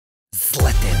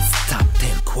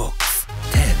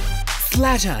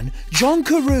Zlatan, John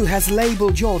Carew has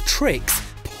labelled your tricks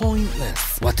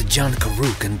pointless. What John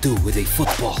Carew can do with a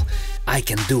football, I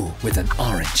can do with an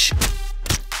orange.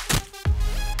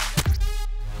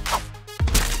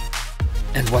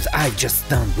 And what I've just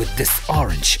done with this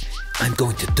orange, I'm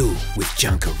going to do with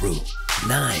John Carew.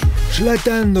 9.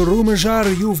 Zlatan, the rumors are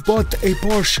you've bought a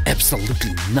Porsche.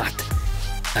 Absolutely not.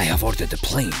 I have ordered a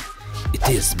plane. It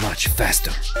is much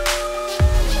faster.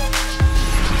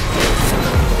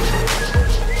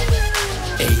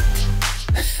 8.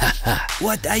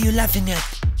 What are you laughing at?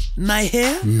 My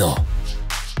hair? No.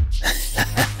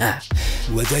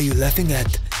 What are you laughing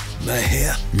at? My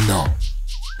hair? No.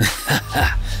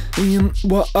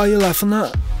 What are you laughing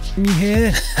at? Me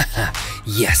hair?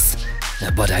 Yes,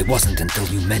 but I wasn't until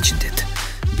you mentioned it.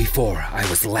 Before, I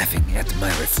was laughing at my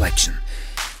reflection.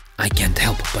 I can't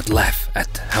help but laugh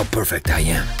at how perfect I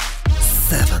am.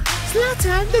 7.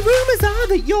 Zlatan, the rumors are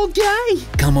that you're gay.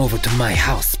 Come over to my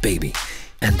house, baby,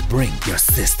 and bring your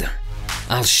sister.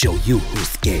 I'll show you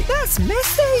who's gay. That's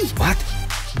messy. What?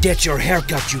 Get your hair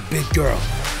cut, you big girl.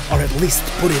 Or at least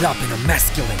put it up in a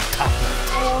masculine top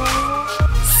knot.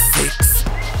 6.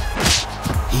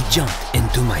 He jumped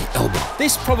into my elbow.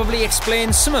 This probably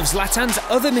explains some of Zlatan's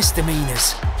other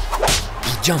misdemeanors.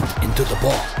 He jumped into the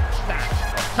ball.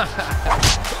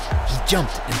 He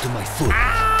jumped into my foot.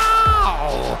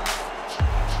 Ow!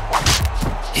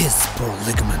 His poor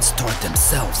ligaments tore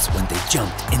themselves when they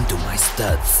jumped into my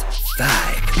studs. 5.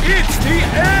 It's the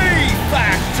A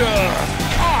Factor!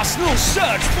 Arsenal's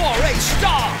search for a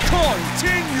star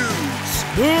continues!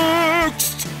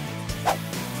 Next!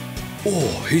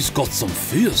 Oh, he's got some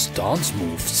fierce dance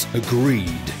moves.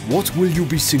 Agreed. What will you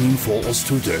be singing for us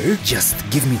today? Just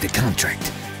give me the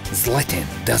contract. Zlatan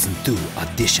doesn't do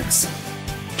auditions.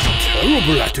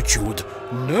 Terrible attitude.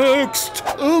 Next!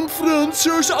 I'm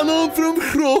Francis and I'm from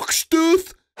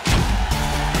Grokstad.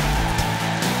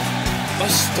 A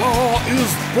star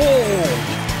is born!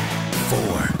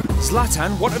 4.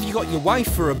 Zlatan, what have you got your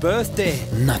wife for a birthday?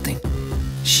 Nothing.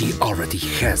 She already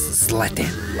has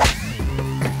Zlatan.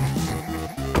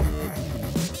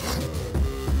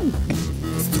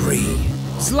 3.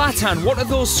 Zlatan, what are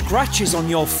those scratches on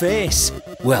your face?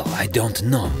 Well, I don't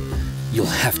know. You'll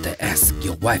have to ask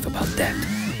your wife about that.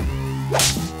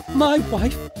 My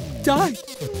wife died. 2.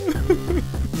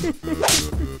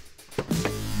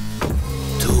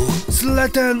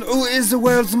 Zlatan, who is the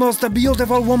world's most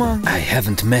beautiful woman? I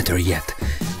haven't met her yet,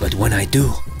 but when I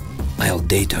do, I'll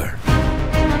date her.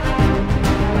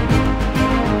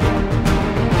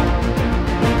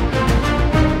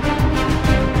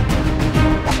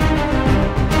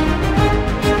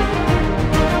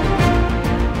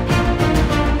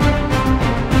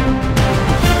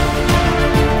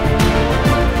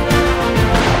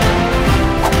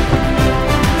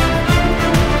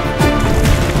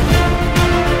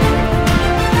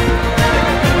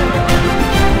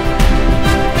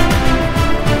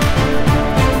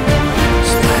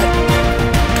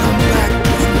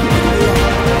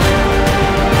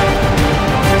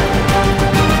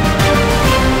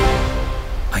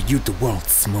 You the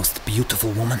world's most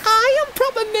beautiful woman? I am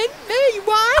proper mint, me,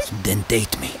 why? Then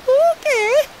date me.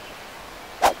 Okay.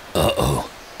 Uh-oh.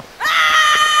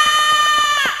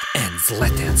 And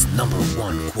Zlatan's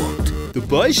 #1 quote. The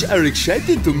boys are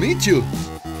excited to meet you.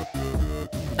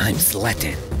 I'm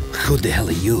Zlatan. Who the hell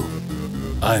are you?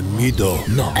 I'm Mido.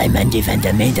 No. I'm Andy van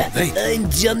der Meijden. Wait. I'm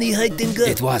Johnny Heitinga.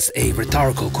 It was a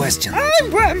rhetorical question. I'm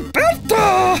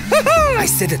Bramberto! I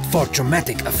said it for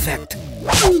dramatic effect.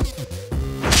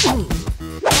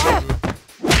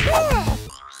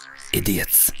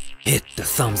 Idiots. Hit the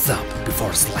thumbs up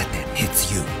before Zlatan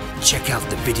hits you. Check out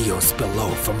the videos below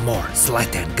for more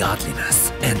Zlatan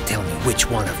godliness. And tell me which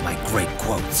one of my great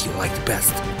quotes you liked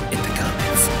best in the comments.